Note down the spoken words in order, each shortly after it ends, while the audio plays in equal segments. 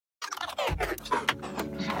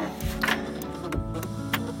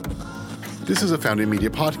This is a Founding Media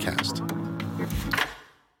podcast.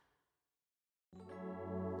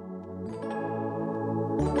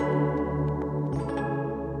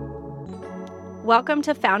 Welcome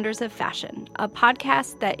to Founders of Fashion, a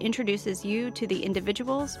podcast that introduces you to the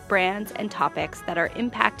individuals, brands, and topics that are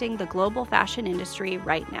impacting the global fashion industry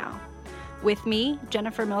right now. With me,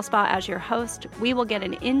 Jennifer Millspaugh, as your host, we will get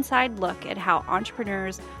an inside look at how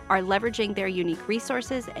entrepreneurs are leveraging their unique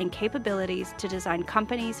resources and capabilities to design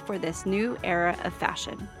companies for this new era of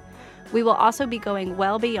fashion. We will also be going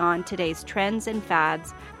well beyond today's trends and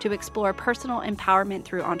fads to explore personal empowerment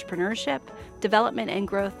through entrepreneurship, development and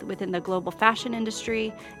growth within the global fashion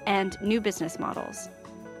industry, and new business models.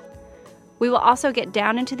 We will also get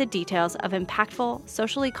down into the details of impactful,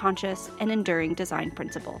 socially conscious, and enduring design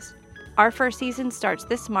principles. Our first season starts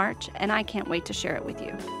this March, and I can't wait to share it with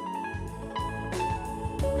you.